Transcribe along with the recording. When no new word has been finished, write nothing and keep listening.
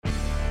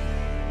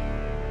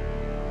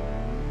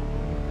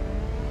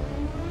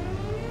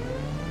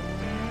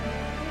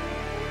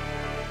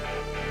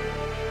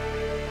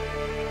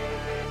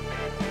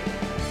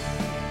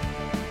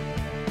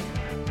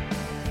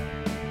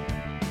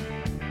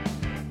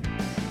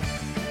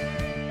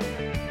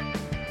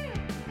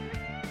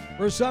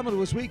For some, it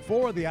was week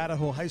 4 of the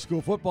Idaho high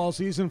school football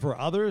season. For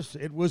others,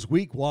 it was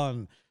week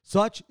 1.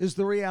 Such is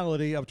the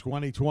reality of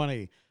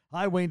 2020.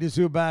 Hi, Wayne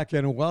Dzubak,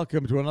 and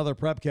welcome to another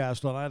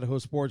Prepcast on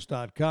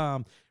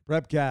idahosports.com.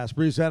 Prepcast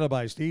presented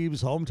by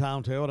Steve's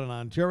Hometown Toyota in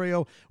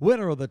Ontario,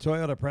 winner of the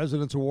Toyota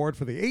President's Award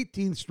for the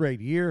 18th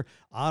straight year,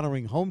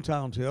 honoring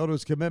Hometown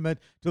Toyota's commitment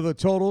to the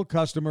total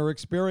customer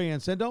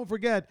experience. And don't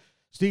forget,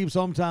 Steve's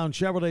Hometown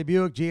Chevrolet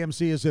Buick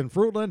GMC is in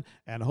Fruitland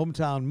and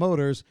Hometown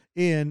Motors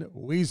in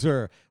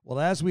Weiser.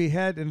 Well, as we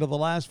head into the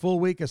last full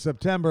week of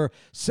September,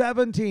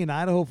 17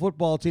 Idaho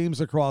football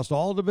teams across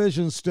all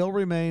divisions still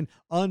remain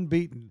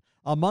unbeaten.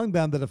 Among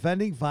them, the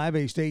defending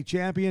 5A state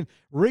champion,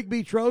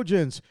 Rigby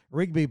Trojans.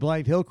 Rigby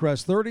blanked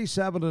Hillcrest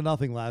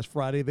 37-0 last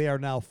Friday. They are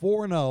now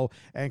 4-0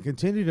 and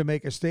continue to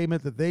make a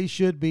statement that they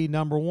should be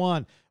number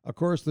 1. Of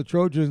course, the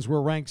Trojans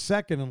were ranked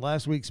second in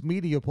last week's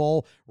media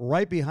poll,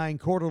 right behind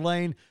Coeur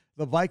d'Alene.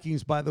 The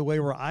Vikings, by the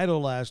way, were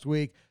idle last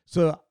week.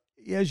 So,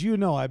 as you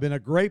know, I've been a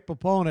great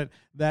proponent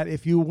that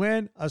if you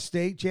win a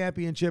state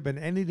championship in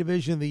any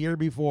division the year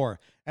before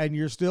and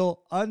you're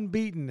still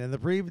unbeaten in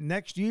the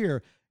next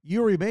year,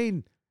 you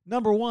remain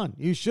number 1.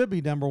 You should be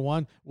number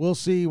 1. We'll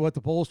see what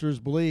the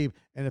pollsters believe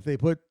and if they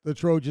put the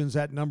Trojans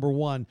at number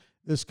 1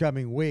 this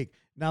coming week.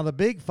 Now, the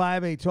big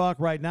 5A talk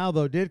right now,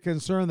 though, did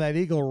concern that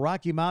Eagle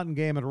Rocky Mountain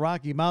game at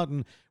Rocky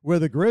Mountain, where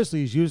the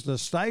Grizzlies used a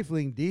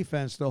stifling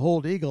defense to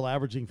hold Eagle,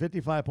 averaging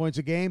 55 points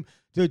a game,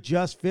 to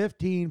just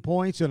 15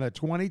 points in a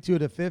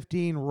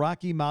 22-15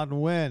 Rocky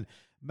Mountain win.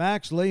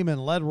 Max Lehman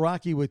led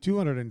Rocky with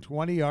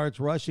 220 yards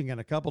rushing and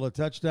a couple of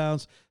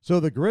touchdowns. So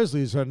the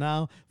Grizzlies are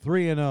now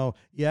 3-0.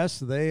 Yes,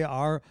 they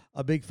are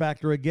a big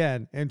factor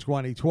again in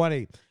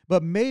 2020.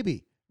 But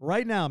maybe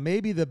right now,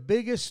 maybe the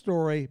biggest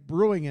story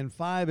brewing in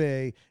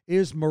 5A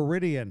is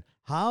Meridian.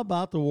 How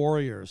about the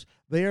Warriors?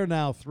 They are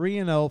now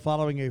 3-0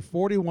 following a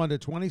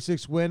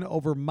 41-26 win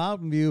over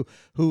Mountain View,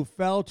 who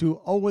fell to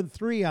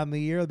 0-3 on the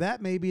year.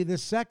 That may be the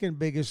second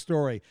biggest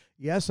story.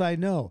 Yes, I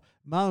know.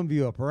 Mountain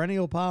View, a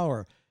perennial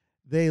power.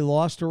 They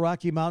lost to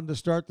Rocky Mountain to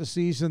start the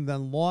season,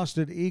 then lost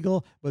at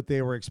Eagle, but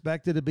they were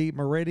expected to beat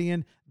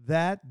Meridian.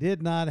 That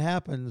did not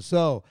happen.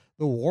 So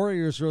the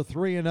Warriors are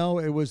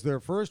 3-0. It was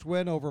their first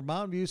win over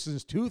Mountain View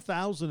since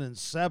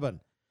 2007.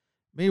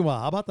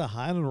 Meanwhile, how about the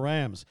Highland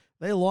Rams?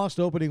 They lost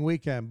opening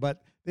weekend,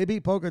 but they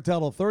beat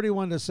Pocatello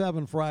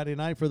 31-7 Friday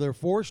night for their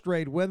 4th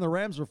straight win. The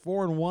Rams are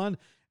 4-1.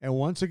 And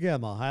once again,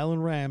 the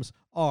Highland Rams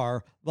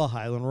are the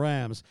Highland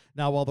Rams.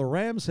 Now, while the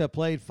Rams have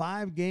played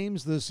 5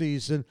 games this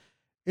season,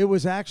 it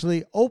was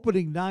actually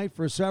opening night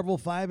for several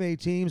 5A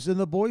teams in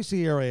the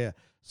Boise area.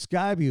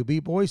 Skyview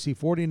beat Boise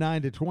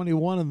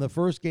 49-21 in the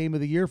first game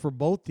of the year for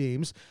both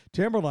teams.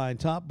 Timberline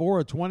topped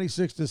Bora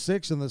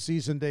 26-6 in the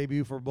season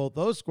debut for both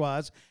those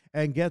squads.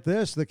 And get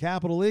this, the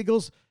Capital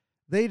Eagles,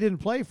 they didn't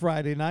play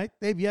Friday night.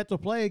 They've yet to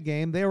play a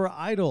game. They were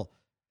idle.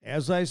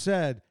 As I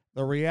said,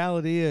 the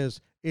reality is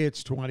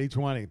it's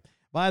 2020.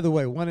 By the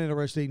way, one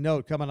interesting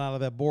note coming out of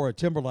that Bora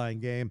Timberline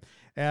game,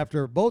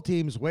 after both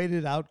teams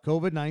waited out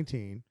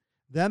COVID-19,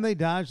 then they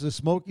dodged the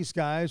smoky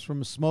skies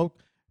from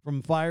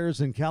fires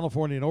in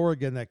California and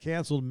Oregon that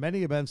canceled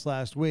many events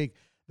last week.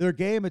 Their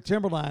game at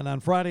Timberline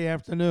on Friday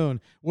afternoon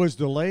was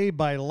delayed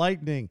by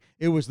lightning.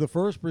 It was the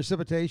first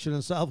precipitation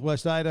in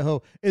southwest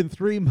Idaho in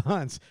 3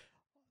 months.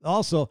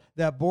 Also,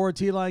 that Bora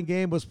T-Line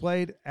game was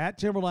played at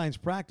Timberline's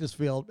practice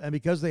field, and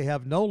because they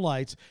have no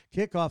lights,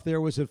 kickoff there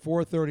was at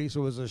 4:30,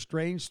 so it was a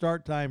strange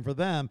start time for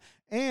them.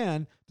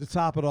 And to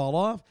top it all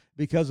off,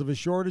 because of a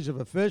shortage of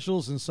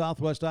officials in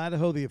southwest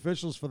Idaho, the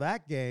officials for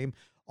that game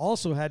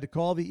also had to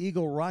call the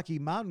Eagle Rocky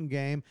Mountain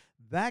game.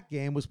 That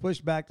game was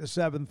pushed back to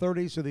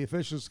 7:30 so the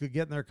officials could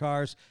get in their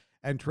cars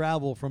and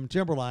travel from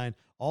Timberline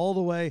all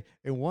the way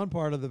in one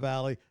part of the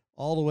valley,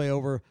 all the way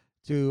over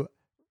to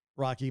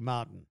Rocky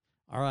Mountain.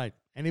 All right.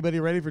 Anybody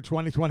ready for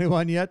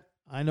 2021 yet?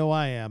 I know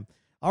I am.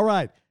 All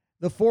right.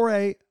 The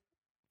 4A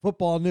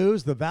football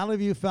news. The Valley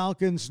View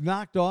Falcons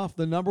knocked off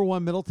the number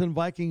 1 Middleton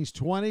Vikings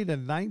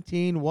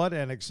 20-19. What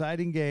an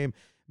exciting game.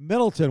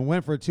 Middleton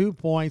went for 2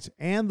 points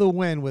and the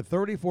win with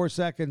 34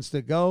 seconds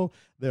to go.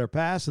 Their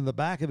pass in the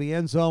back of the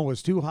end zone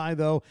was too high,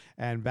 though,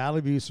 and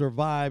Valley View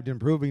survived,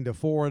 improving to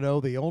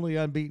 4-0, the only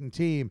unbeaten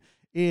team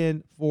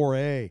in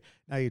 4A.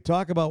 Now, you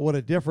talk about what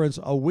a difference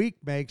a week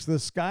makes. The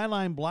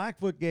Skyline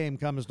Blackfoot game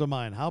comes to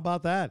mind. How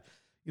about that?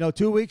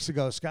 2 weeks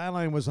ago,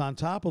 Skyline was on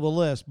top of the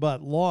list,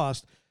 but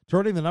lost,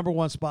 turning the number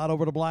 1 spot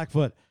over to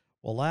Blackfoot.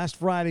 Well, last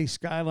Friday,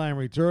 Skyline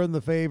returned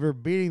the favor,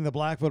 beating the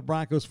Blackfoot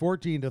Broncos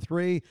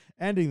 14-3,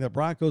 ending the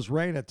Broncos'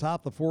 reign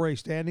atop the 4A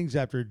standings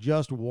after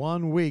just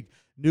 1 week.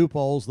 New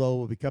polls, though,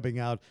 will be coming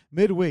out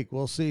midweek.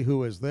 We'll see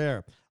who is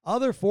there.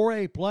 Other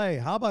 4A play,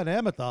 how about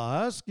Emmett? The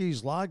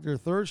Huskies logged their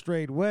 3rd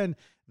straight win.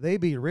 They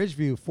beat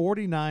Ridgeview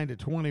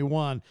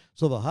 49-21.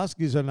 So the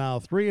Huskies are now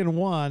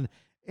 3-1.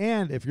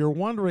 And if you're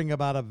wondering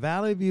about a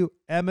Valley View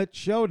Emmett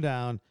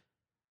showdown,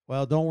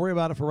 well, don't worry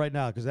about it for right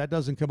now because that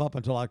doesn't come up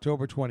until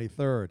October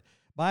 23rd.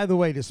 By the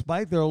way,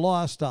 despite their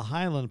loss to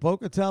Highland,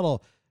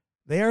 Pocatello,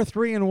 they are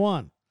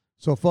 3-1.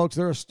 So, folks,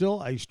 they're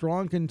still a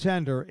strong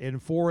contender in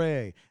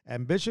 4A.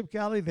 And Bishop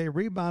Cali, they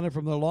rebounded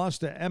from their loss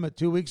to Emmett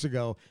 2 weeks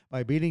ago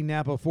by beating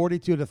Napa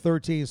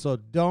 42-13. So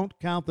don't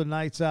count the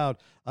Knights out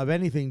of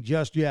anything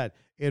just yet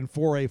in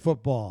 4A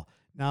football.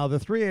 Now, the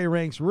 3A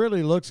ranks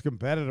really looks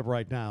competitive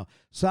right now.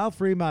 South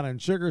Fremont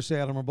and Sugar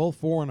Salem are both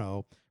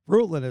 4-0.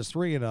 Fruitland is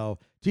 3-0.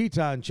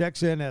 Teton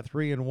checks in at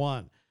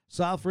 3-1.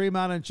 South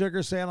Fremont and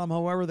Sugar Salem,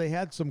 however, they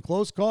had some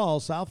close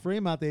calls. South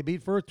Fremont, they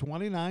beat Firth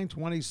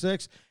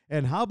 29-26.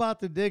 And how about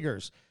the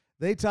Diggers?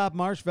 They topped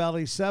Marsh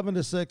Valley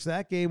 7-6.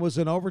 That game was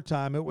in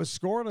overtime. It was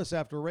scoreless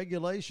after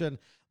regulation.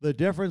 The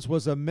difference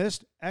was a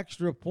missed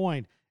extra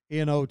point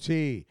in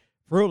OT.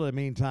 Fruitland,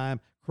 meantime,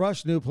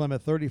 crushed New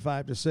Plymouth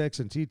 35-6,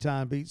 and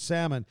Teton beat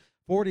Salmon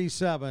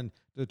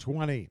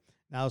 47-20.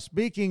 Now,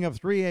 speaking of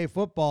 3A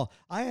football,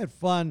 I had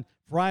fun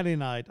Friday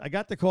night. I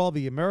got to call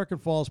the American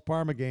Falls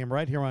Parma game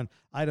right here on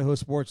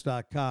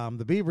idahosports.com.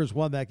 The Beavers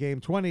won that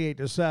game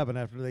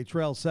 28-7 after they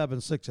trailed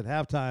 7-6 at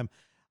halftime,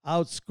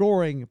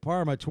 outscoring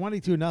Parma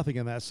 22-0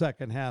 in that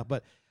second half.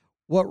 But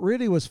what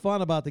really was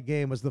fun about the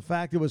game was the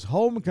fact it was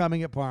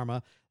homecoming at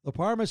Parma. The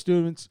Parma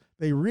students,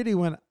 they really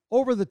went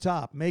over the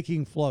top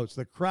making floats.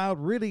 The crowd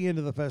really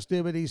into the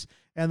festivities,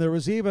 and there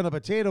was even a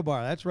potato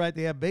bar. That's right,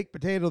 they had baked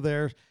potato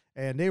there,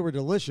 and they were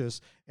delicious,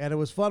 and it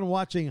was fun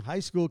watching high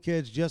school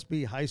kids just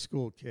be high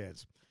school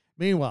kids.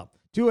 Meanwhile,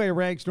 2A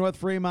ranks North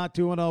Fremont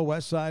 2-0,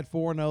 Westside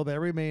 4-0. They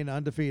remain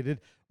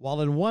undefeated.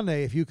 While in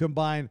 1A, if you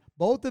combine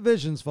both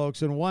divisions,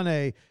 folks, in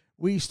 1A,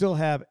 we still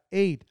have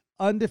 8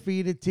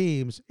 undefeated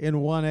teams in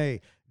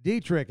 1A.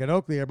 Dietrich and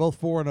Oakley are both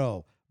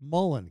 4-0.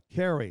 Mullen,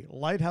 Cary,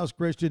 Lighthouse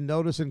Christian,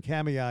 Notice, and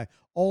Kamei,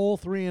 all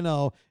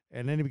 3-0.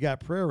 And then you've got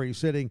Prairie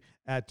sitting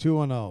at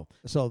 2-0.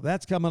 So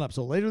that's coming up.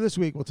 So later this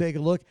week, we'll take a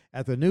look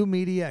at the new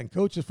media and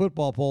coaches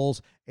football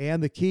polls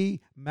and the key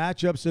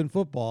matchups in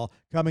football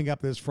coming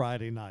up this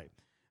Friday night.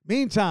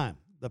 Meantime,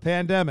 the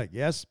pandemic,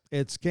 yes,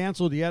 it's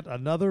canceled yet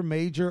another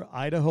major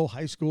Idaho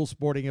high school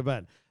sporting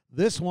event,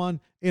 this one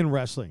in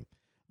wrestling.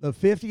 The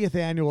 50th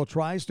annual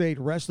Tri-State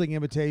Wrestling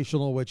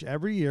Invitational, which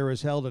every year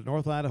is held at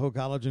North Idaho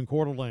College in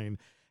Coeur d'Alene,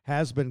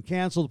 has been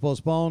canceled,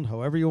 postponed,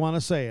 however you want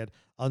to say it,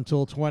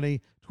 until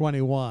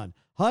 2021.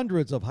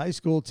 Hundreds of high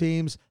school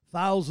teams,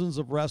 thousands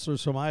of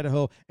wrestlers from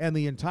Idaho, and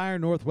the entire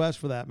Northwest,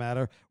 for that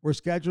matter, were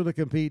scheduled to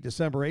compete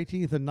December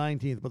 18th and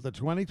 19th, but the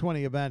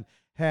 2020 event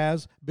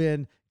has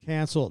been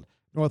canceled.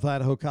 North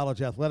Idaho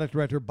College Athletic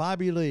Director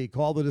Bobby Lee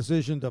called the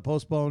decision to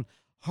postpone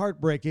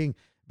heartbreaking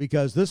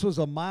because this was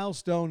a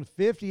milestone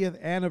 50th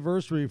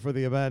anniversary for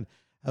the event.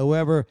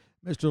 However,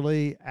 Mr.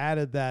 Lee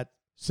added that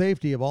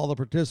safety of all the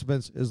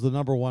participants is the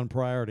number one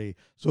priority.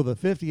 So the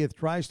 50th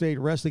Tri-State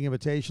Wrestling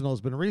Invitational has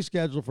been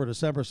rescheduled for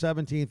December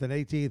 17th and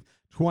 18th,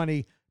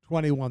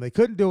 2021. They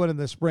couldn't do it in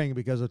the spring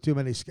because of too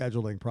many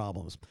scheduling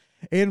problems.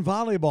 In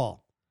volleyball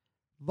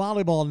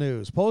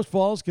news, Post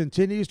Falls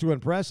continues to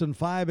impress in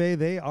 5A.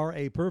 They are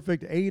a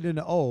perfect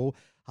 8-0.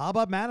 How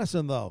about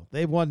Madison, though?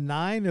 They've won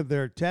 9 of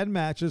their 10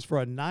 matches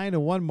for a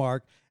 9-1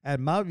 mark,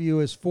 and Mount View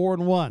is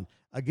 4-1.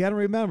 Again,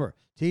 remember,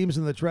 teams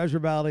in the Treasure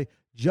Valley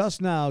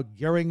just now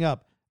gearing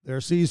up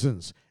their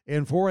seasons.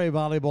 In 4A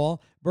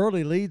volleyball,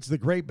 Burley leads the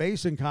Great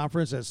Basin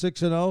Conference at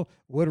 6-0.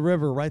 Wood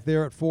River right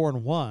there at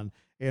 4-1.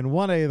 In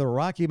 1A, the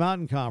Rocky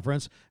Mountain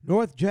Conference,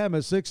 North Gem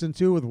is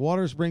 6-2 with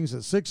Water Springs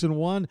at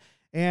 6-1.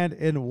 And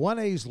in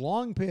 1A's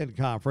Long Pin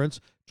Conference,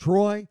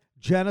 Troy,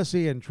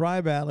 Genesee, and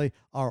Tri-Valley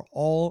are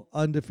all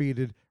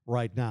undefeated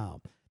right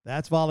now.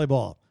 That's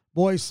volleyball.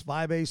 Boys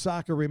 5A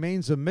soccer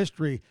remains a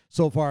mystery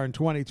so far in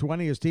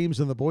 2020 as teams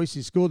in the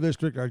Boise School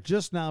District are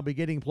just now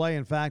beginning play.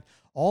 In fact,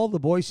 all the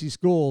Boise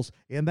schools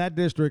in that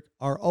district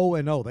are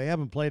 0-0. They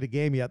haven't played a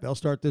game yet. They'll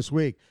start this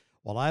week.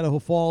 While Idaho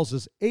Falls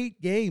is 8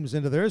 games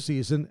into their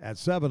season at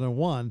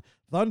 7-1.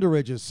 Thunder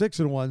Ridge is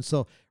 6-1.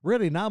 So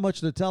really not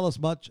much to tell us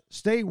much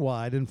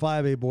statewide in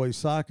 5A boys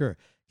soccer.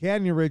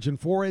 Canyon Ridge in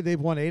 4A,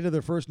 they've won 8 of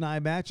their first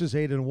 9 matches,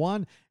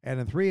 8-1. And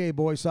in 3A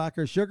boys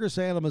soccer, Sugar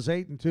Salem is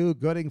 8-2,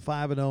 Gooding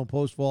 5-0,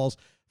 Post Falls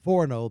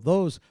 4-0.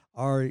 Those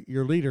are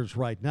your leaders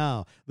right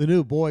now. The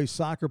new boys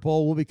soccer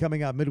poll will be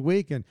coming out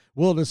midweek, and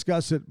we'll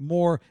discuss it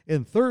more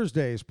in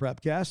Thursday's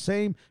Prepcast.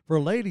 Same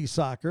for ladies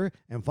soccer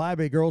and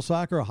 5A girls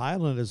soccer.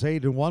 Highland is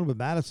 8-1 with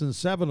Madison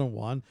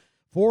 7-1.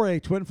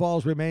 4A Twin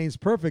Falls remains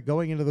perfect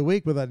going into the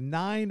week with a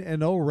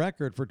 9-0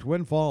 record for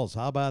Twin Falls.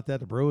 How about that?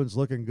 The Bruins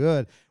looking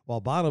good, while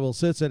Bonneville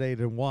sits at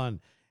 8-1.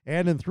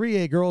 And in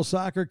 3A girls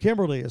soccer,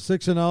 Kimberly is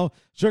 6-0,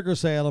 Sugar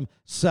Salem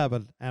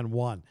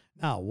 7-1.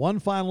 Now, one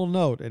final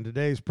note in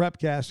today's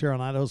Prepcast here on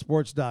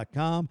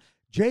idahosports.com.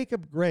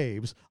 Jacob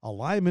Graves, a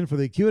lineman for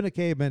the Kuna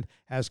Cavemen,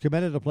 has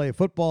committed to play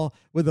football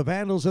with the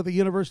Vandals at the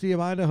University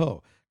of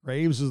Idaho.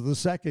 Graves is the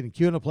second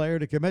Kuna player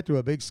to commit to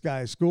a Big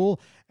Sky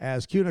school,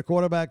 as Kuna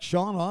quarterback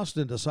Sean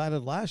Austin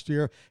decided last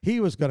year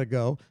he was going to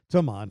go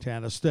to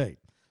Montana State.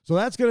 So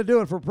that's going to do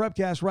it for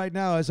Prepcast right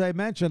now. As I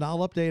mentioned,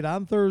 I'll update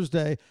on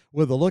Thursday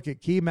with a look at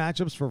key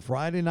matchups for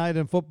Friday night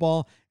in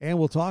football, and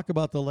we'll talk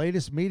about the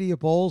latest media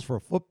polls for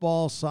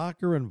football,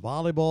 soccer, and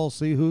volleyball,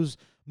 see who's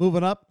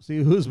moving up,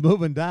 see who's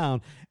moving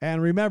down.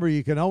 And remember,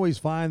 you can always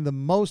find the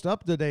most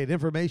up-to-date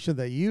information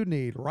that you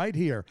need right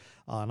here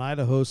on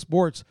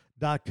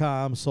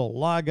idahosports.com. So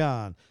log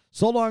on.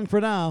 So long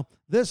for now.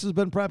 This has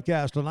been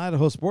Prepcast on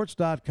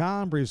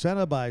idahosports.com,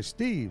 presented by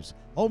Steve's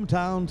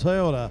Hometown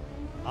Toyota.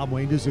 I'm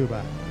Wayne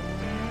DeZubak.